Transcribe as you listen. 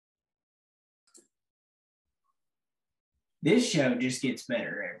This show just gets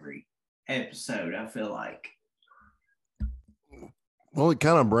better every episode, I feel like. Well, it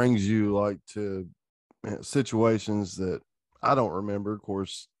kind of brings you like to situations that I don't remember. Of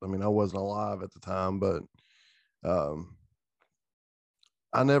course, I mean, I wasn't alive at the time, but um,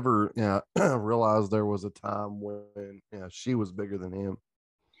 I never, realized there was a time when she was bigger than him.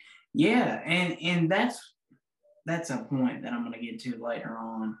 Yeah, and that's a point that I'm going to get to later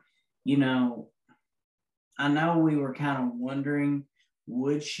on. You know, I know we were kind of wondering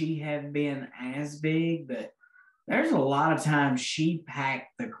would she have been as big, but there's a lot of times she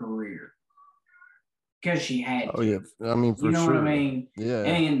packed the career because she had Oh yeah, to. I mean You for know what I sure. mean? Yeah.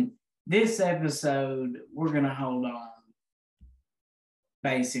 And this episode, we're going to hold on,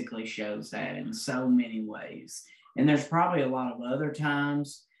 basically shows that in so many ways. And there's probably a lot of other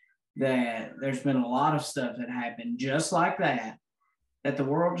times that there's been a lot of stuff that happened just like that that the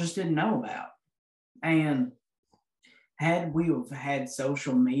world just didn't know about. And had we have had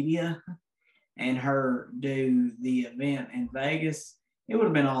social media and her do the event in Vegas, it would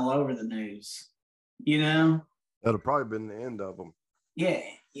have been all over the news, you know? That'd have probably been the end of them. Yeah,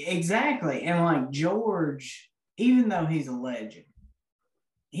 exactly. And like George, even though he's a legend,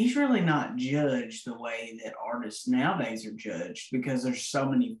 he's really not judged the way that artists nowadays are judged because there's so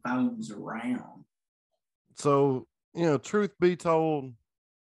many phones around. So, truth be told,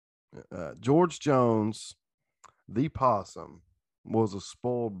 George Jones, the possum, was a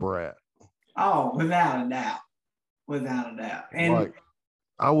spoiled brat. Oh, without a doubt. Without a doubt. And Like,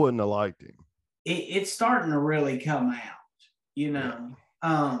 I wouldn't have liked him. it's starting to really come out, you Yeah.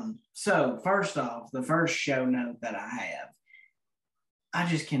 know. So first off, the first show note that I have, I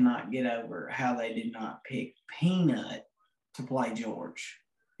just cannot get over how they did not pick Peanut to play George.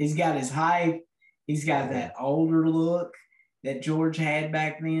 He's got his height, he's got that older look that George had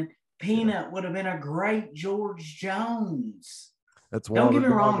back then. Peanut would have been a great George Jones. That's Don't get Walter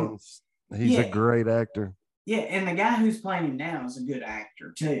me wrong. Goggins. He's a Yeah, great actor. yeah, and the guy who's playing him now is a good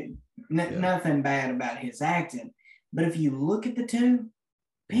actor too. Nothing bad about his acting, but if you look at the two,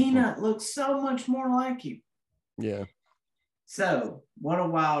 Peanut looks so much more like you. Yeah. So what a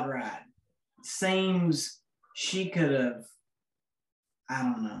wild ride! Seems she could have. I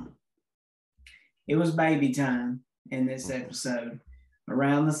don't know. It was baby time in this episode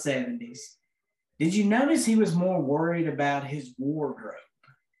around the 70s. Did you notice he was more worried about his wardrobe?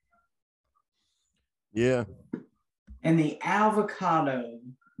 Yeah. And the avocado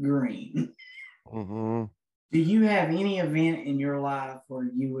green. Mm-hmm. Do you have any event in your life where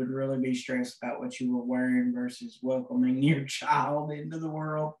you would really be stressed about what you were wearing versus welcoming your child into the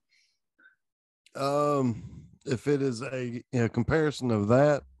world? If it is a comparison of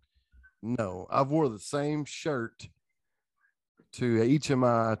that, no. I've wore the same shirt to each of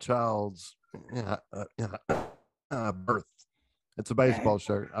my child's birth. It's a baseball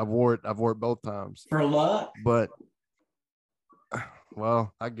shirt. I've wore it both times. For luck? But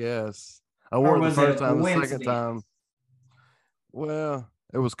well, I guess I Or wore it the was it first a time. The second coincidence? time, well,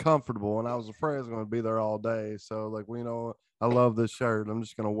 it was comfortable, and I was afraid I was going to be there all day. So, like, I love this shirt. I'm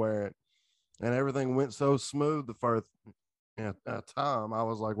just going to wear it, and everything went so smooth the first time. I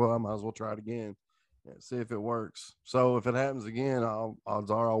was like, well, I might as well try it again and see if it works. So, if it happens again,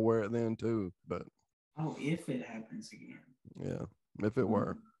 odds are I'll wear it then too. But if it happens again. yeah, if it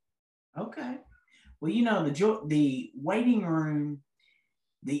were. Okay. Well, the waiting room.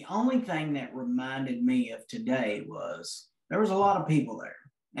 The only thing that reminded me of today was there was a lot of people there.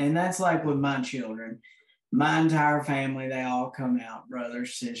 And that's like with my children, my entire family, they all come out,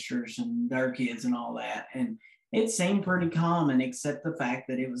 brothers, sisters, and their kids and all that. And it seemed pretty common, except the fact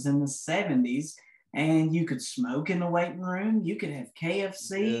that it was in the 70s and you could smoke in the waiting room, you could have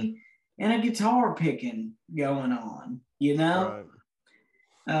KFC and a guitar picking going on, Right.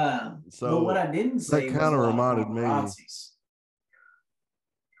 But what I didn't that see was kind a of lot of reminded paparazzis. me.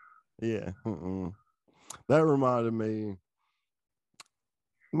 Yeah. That reminded me.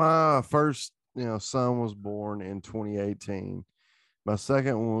 My first, son was born in 2018. My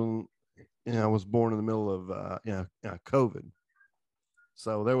second one, was born in the middle of, COVID.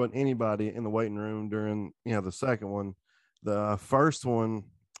 So there wasn't anybody in the waiting room during, the second one. The first one,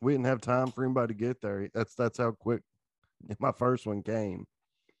 we didn't have time for anybody to get there. That's how quick my first one came.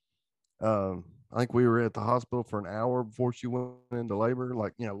 I think we were at the hospital for an hour before she went into labor,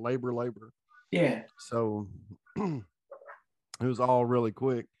 like, labor. Yeah. So it was all really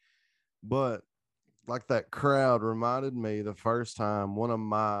quick. But like that crowd reminded me the first time one of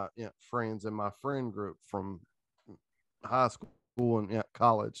my friends in my friend group from high school and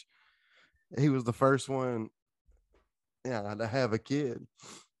college, he was the first one to have a kid.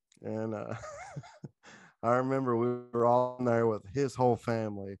 And I remember we were all in there with his whole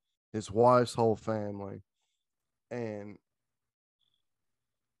family, his wife's whole family, and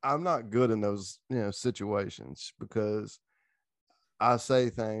I'm not good in those situations because I say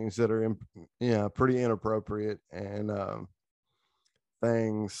things that are pretty inappropriate, and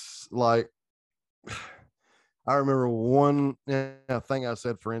things like I remember one thing I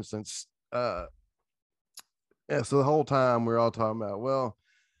said, for instance. So the whole time we were all talking about, well,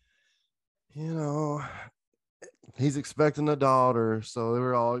 you know, he's expecting a daughter, so they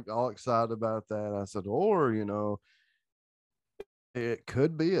were all excited about that. I said, or it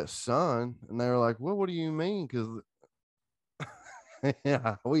could be a son, and they were like, well, what do you mean? Because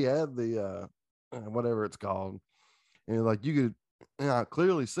yeah, we had the whatever it's called, and like you could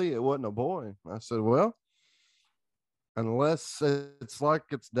clearly see it wasn't a boy. I said, well, unless it's like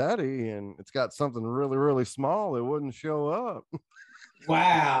it's daddy and it's got something really, really small, it wouldn't show up.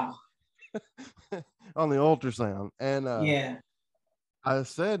 Wow. On the ultrasound. And Yeah. I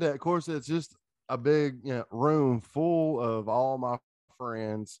said that, of course, it's just a big room full of all my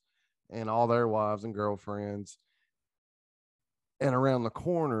friends and all their wives and girlfriends. And around the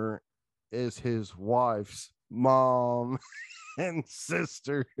corner is his wife's mom and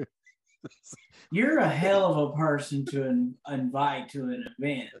sister. You're a hell of a person to invite to an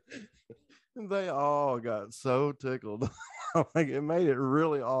event. They all got so tickled. Like, it made it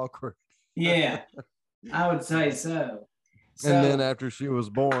really awkward. Yeah, I would say so. And then after she was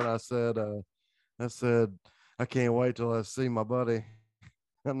born, I said, I can't wait till I see my buddy.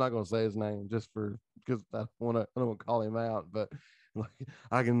 I'm not going to say his name just because I don't want to call him out, but like,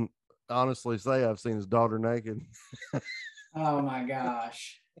 I can honestly say I've seen his daughter naked. Oh my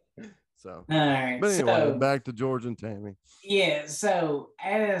gosh. So, all right. But anyway, back to George and Tammy. Yeah. So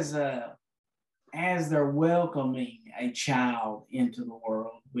as they're welcoming a child into the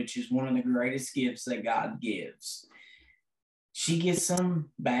world, which is one of the greatest gifts that God gives, she gets some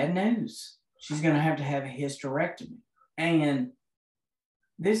bad news. She's going to have a hysterectomy. And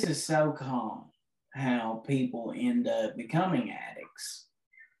this is so common how people end up becoming addicts.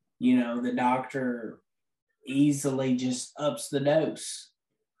 The doctor easily just ups the dose,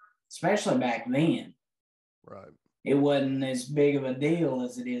 especially back then. Right. It wasn't as big of a deal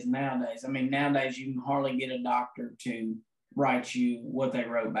as it is nowadays. I mean, nowadays you can hardly get a doctor to write you what they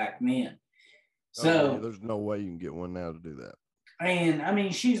wrote back then. So there's no way you can get one now to do that. And I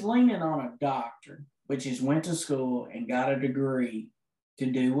mean, she's leaning on a doctor, which is went to school and got a degree to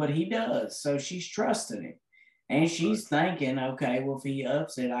do what he does. So she's trusting it. And she's thinking, okay, well, if he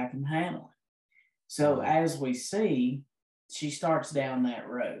ups it, I can handle it. So as we see, she starts down that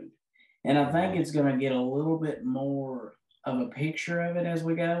road. And I think it's going to get a little bit more of a picture of it as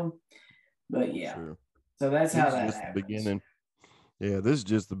we go. But yeah. Sure. So that's how that happens. The beginning. Yeah, this is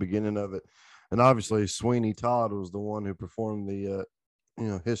just the beginning of it. And obviously Sweeney Todd was the one who performed the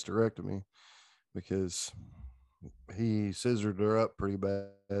hysterectomy, because he scissored her up pretty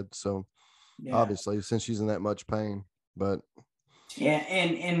bad. So obviously, since she's in that much pain, but yeah,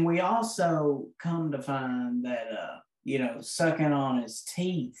 and we also come to find that sucking on his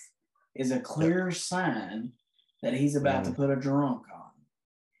teeth is a clear sign that he's about to put a drunk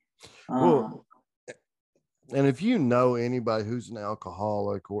on. Well, and if you know anybody who's an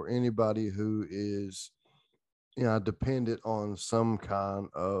alcoholic or anybody who is, dependent on some kind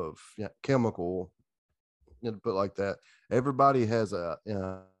of chemical, to put like that, everybody has a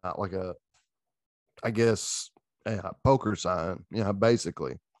poker sign,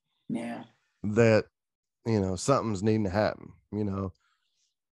 basically. Yeah. That, something's needing to happen.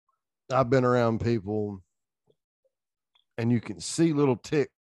 I've been around people and you can see little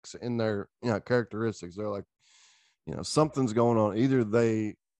ticks in their, characteristics. They're like, something's going on. Either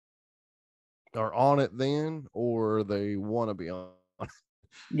they are on it then, or they want to be on.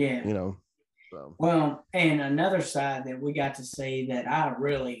 Yeah. So. Well, and another side that we got to see that I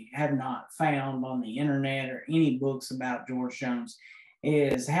really have not found on the internet or any books about George Jones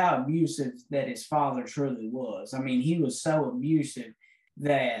is how abusive that his father truly was. I mean, he was so abusive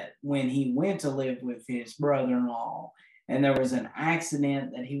that when he went to live with his brother-in-law and there was an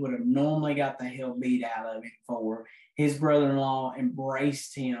accident that he would have normally got the hell beat out of him for, his brother-in-law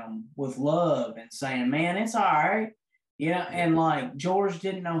embraced him with love and saying, man, it's all right. And like George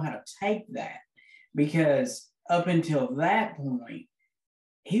didn't know how to take that, because up until that point,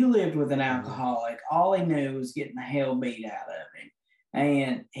 he lived with an alcoholic. All he knew was getting the hell beat out of him.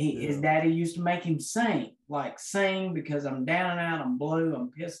 And his daddy used to make him sing because I'm down and out, I'm blue, I'm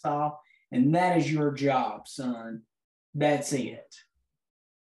pissed off, and that is your job, son. That's it.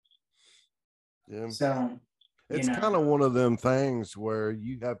 Yeah. So, you It's know. kind of one of them things where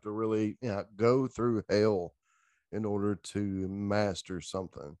you have to really, go through hell in order to master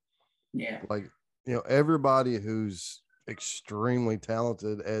something. Yeah, Like, everybody who's extremely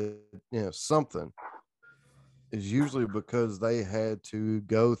talented at, something is usually because they had to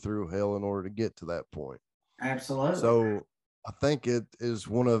go through hell in order to get to that point. absolutely. So I think it is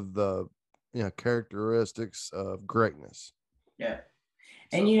one of the, characteristics of greatness. Yeah.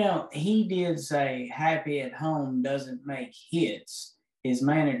 And So, he did say happy at home doesn't make hits. His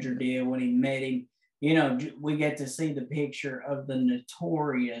manager did when he met him. We get to see the picture of the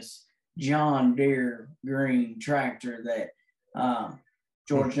notorious John Deere green tractor that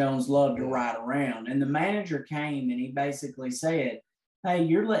George Jones loved to yeah. ride around. And the manager came and he basically said, "Hey,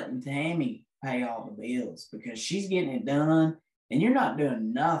 you're letting Tammy pay all the bills because she's getting it done and you're not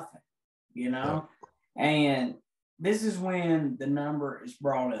doing nothing, you Yeah. know?" And this is when the number is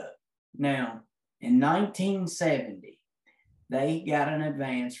brought up. Now, in 1970, they got an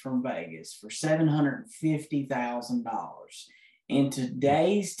advance from Vegas for $750,000. In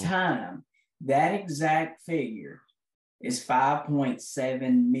today's time, that exact figure is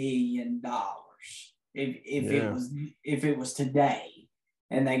 $5.7 million. Yeah. If it was today,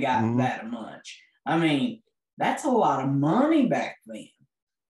 and they got Mhm. that much, I mean, that's a lot of money back then.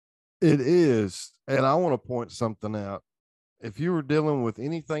 It is. And I want to point something out. If you were dealing with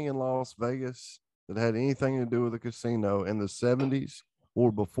anything in Las Vegas that had anything to do with a casino in the 70s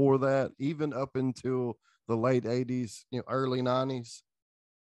or before that, even up until the late 80s, early 90s,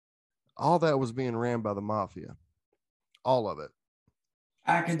 all that was being ran by the mafia. All of it.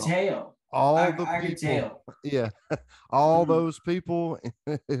 I could So tell. all the I could people, tell. yeah, all Mhm. those people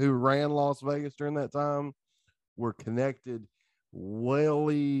who ran Las Vegas during that time were connected,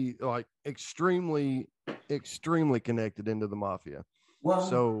 like extremely, extremely connected into the mafia. Well,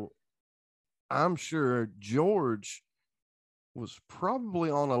 So I'm sure George was probably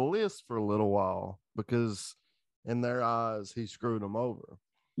on a list for a little while because in their eyes, he screwed them over.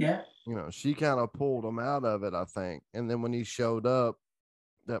 yeah, She kind of pulled him out of it, I think. And then when he showed up,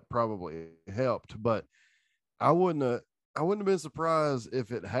 that probably helped. But I wouldn't have I wouldn't have been surprised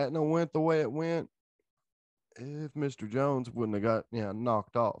if it hadn't have went the way it went, if Mr. Jones wouldn't have got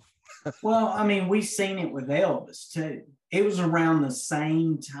knocked off. well, I mean, we've seen it with Elvis too. It was around the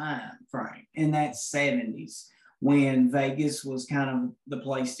same time frame in that 70s when Vegas was kind of the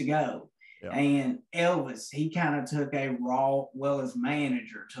place to go. Yeah. And Elvis, he kind of took a raw, well, his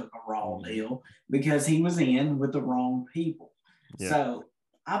manager took a raw deal because he was in with the wrong people. Yeah. So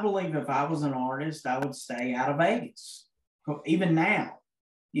I believe if I was an artist, I would stay out of Vegas. Even now,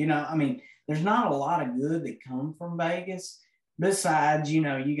 I mean, there's not a lot of good that come from Vegas. Besides, you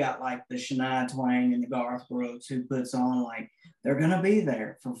got like the Shania Twain and the Garth Brooks who puts on like they're gonna be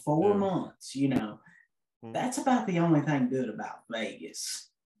there for 4 months. That's about the only thing good about Vegas.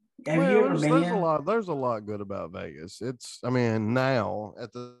 Have you Well, ever there's been? a lot good about Vegas. I mean, now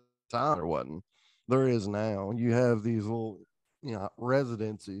at the time there wasn't. There is now. You have these little,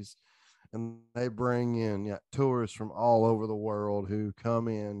 residencies, and they bring in tourists from all over the world who come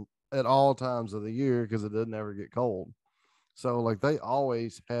in at all times of the year because it doesn't ever get cold. So like they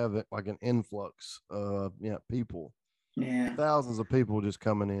always have it like an influx of people, Yeah, thousands of people just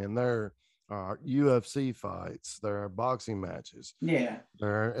coming in. There are UFC fights, there are boxing matches, yeah,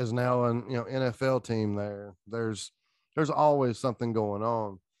 there is now an NFL team there. There's always something going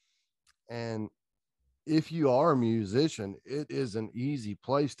on. And if you are a musician, it is an easy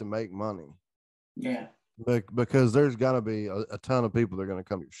place to make money. yeah. Because there's got to be a ton of people that are going to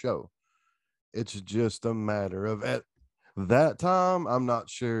come to your show. It's just a matter of at that time. I'm not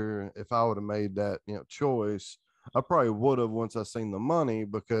sure if I would have made that choice. I probably would have once I seen the money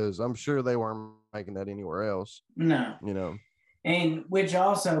because I'm sure they weren't making that anywhere else. No. You know, And which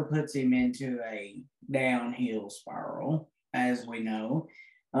also puts him into a downhill spiral, as we know.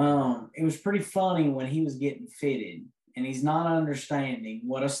 It was pretty funny when he was getting fitted and he's not understanding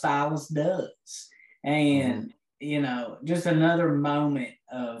what a stylist does. And, just another moment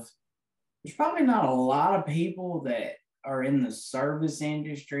of there's probably not a lot of people that are in the service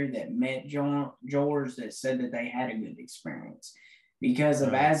industry that met George that said that they had a good experience because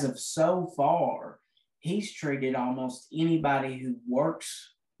of right? as of so far, he's treated almost anybody who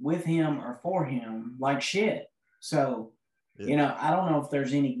works with him or for him like shit. So, Yeah. I don't know if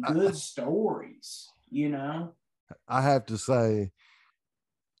there's any I, good stories. I have to say,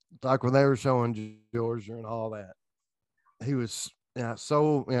 like when they were showing Georgia and all that, he was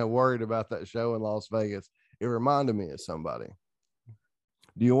so worried about that show in Las Vegas. It reminded me of somebody.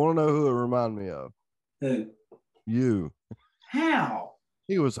 Do you want to know who it reminded me of? Who? You. How?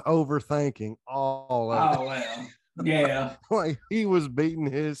 he was overthinking all of Oh well. Yeah. it. Like he was beating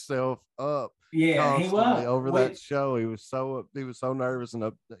himself up Yeah, he constantly was. over that show. He was so nervous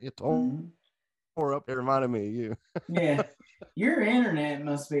and it Mhm. tore up. It reminded me of you. Yeah. Your internet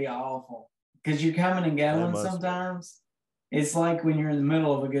must be awful because you're coming and It going must be. sometimes. It's like when you're in the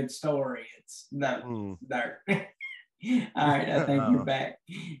middle of a good story. It's no, Mm. there. All right, I think you're back.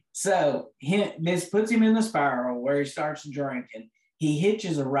 So this puts him in the spiral where he starts drinking. He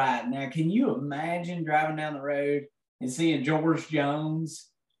hitches a ride. Now, can you imagine driving down the road and seeing George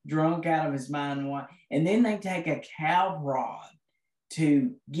Jones drunk out of his mind? And then they take a cow prod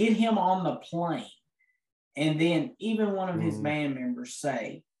to get him on the plane. And then even one of his band members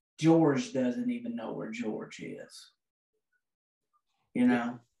say, George doesn't even know where George is. You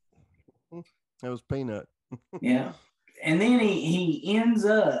know? It was Peanut. Yeah. And then he ends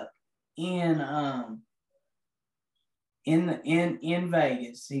up in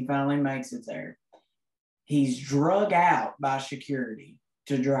Vegas. He finally makes it there. He's drug out by security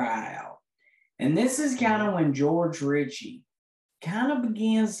to dry out. And this is kind of when George Ritchie kind of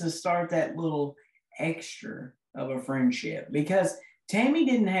begins to start that little extra of a friendship because Tammy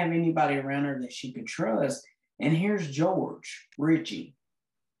didn't have anybody around her that she could trust. And here's George Ritchie.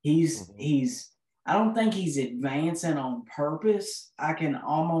 He's I don't think he's advancing on purpose. I can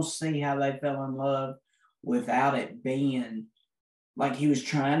almost see how they fell in love without it being like he was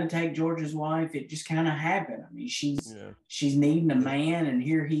trying to take George's wife. It just kind of happened. I mean, she's needing a man, and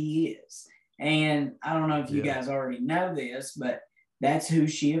here he is. And I don't know if you guys already know this, but that's who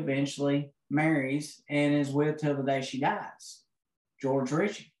she eventually marries and is with till the day she dies. George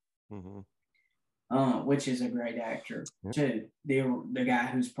Ritchie. Which is a great actor too. The guy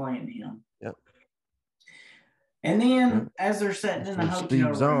who's playing him. Yep. And then as they're sitting in the hotel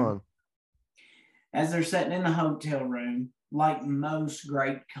room, like most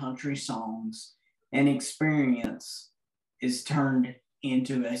great country songs, an experience is turned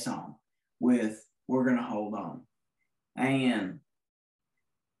into a song with "We're Gonna Hold On," and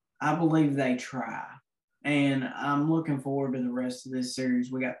I believe they try. And I'm looking forward to the rest of this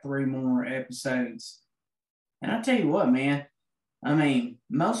series. We got 3 more episodes. And I tell you what, man, I mean,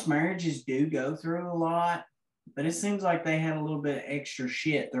 most marriages do go through a lot, but it seems like they had a little bit of extra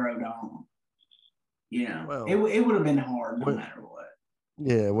shit thrown on them. You know, well, it would have been hard no matter what.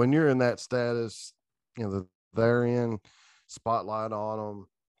 Yeah, when you're in that status, you know, they're in spotlight on them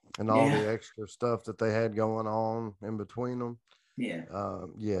and all the extra stuff that they had going on in between them. Yeah.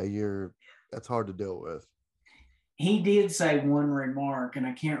 That's hard to deal with. He did say one remark, and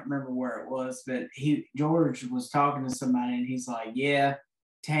I can't remember where it was, but George was talking to somebody, and he's like, "Yeah,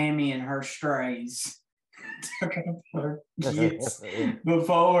 Tammy and her strays took up her gifts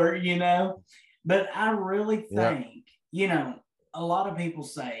before, you know." But I really think, you know, a lot of people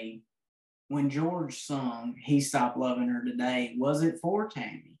say when George sung "He Stopped Loving Her Today," was it for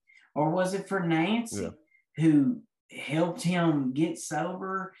Tammy or was it for Nancy, who helped him get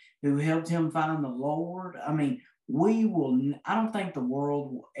sober, who helped him find the Lord? I mean, I don't think the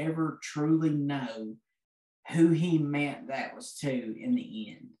world will ever truly know who he meant that was to in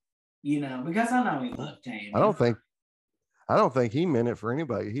the end, you know, because I know he loved Tammy. I don't think he meant it for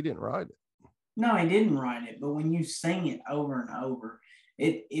anybody. He didn't write it. No, he didn't write it, but when you sing it over and over,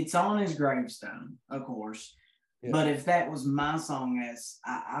 it's on his gravestone, of course. Yeah. But if that was my song,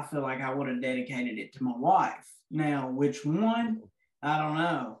 I feel like I would have dedicated it to my wife. Now, which one? I don't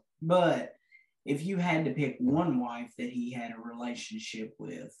know. But if you had to pick one wife that he had a relationship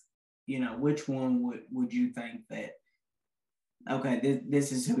with, you know, which one would you think that, okay,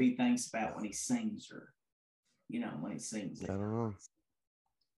 this is who he thinks about when he sings her, you know, when he sings it? I don't know.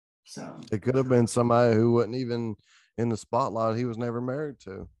 So it could have been somebody who wasn't even in the spotlight. He was never married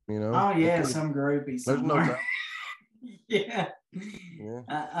to, you know. Oh yeah, some groupie somewhere. There's no yeah.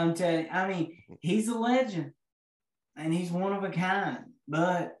 I'm telling you, I mean, he's a legend and he's one of a kind.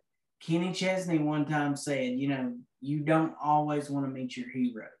 But Kenny Chesney one time said, you know, you don't always want to meet your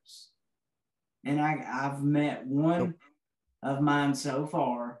heroes. And I've met one of mine so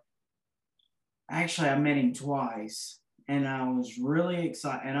far. Actually, I met him twice. And I was really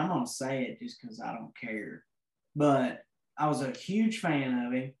excited. And I'm going to say it just because I don't care. But I was a huge fan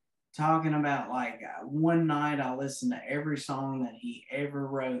of him. Talking about, like, one night I listened to every song that he ever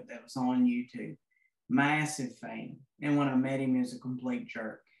wrote that was on YouTube. Massive fan. And when I met him, he was a complete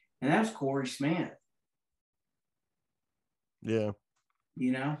jerk. And that was Corey Smith. Yeah.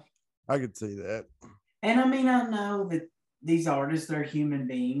 You know? I could see that. And I mean, I know that these artists, they're human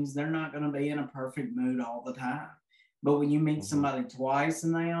beings. They're not going to be in a perfect mood all the time. But when you meet somebody twice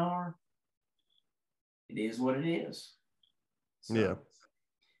and they are, it is what it is. So, yeah.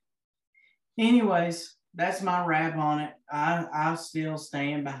 Anyways, that's my wrap on it. I still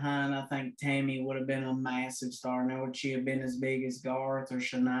stand behind. I think Tammy would have been a massive star. Now, would she have been as big as Garth or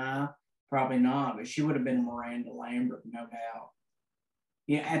Shania? Probably not, but she would have been Miranda Lambert, no doubt.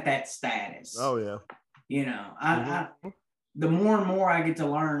 Yeah, at that status. Oh yeah. You know, I the more and more I get to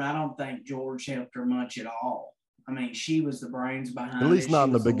learn, I don't think George helped her much at all. I mean, she was the brains behind it. At least not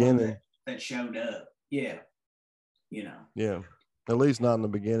in the beginning. That showed up. Yeah. You know. Yeah. At least not in the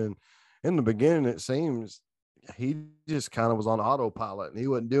beginning. In the beginning, it seems he just kind of was on autopilot and he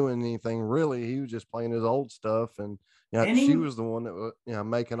wasn't doing anything really. He was just playing his old stuff. And she was the one that was,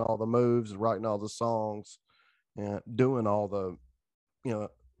 making all the moves and writing all the songs and doing all the,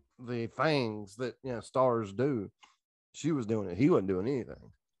 the things that, stars do. She was doing it. He wasn't doing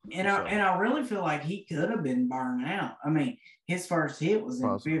anything. And I really feel like he could have been burned out. I mean, his first hit was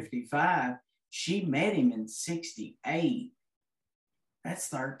in 55. She met him in 68. That's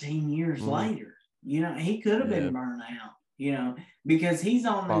 13 years later. You know, he could have been burned out, because he's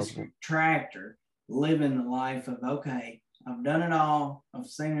on this tractor living the life of, okay, I've done it all. I've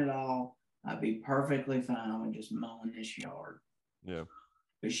seen it all. I'd be perfectly fine with just mowing this yard. Yeah.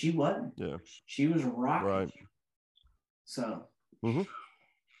 But she wasn't. Yeah. She was rocking. Right. So,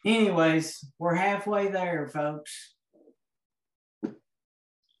 anyways, we're halfway there, folks.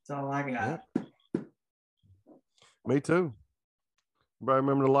 That's all I got. Yeah. Me too. Everybody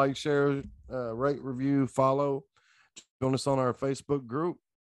remember to like, share, rate, review, follow. Join us on our Facebook group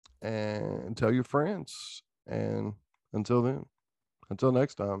and tell your friends. And until then, until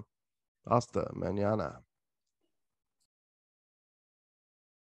next time, hasta mañana.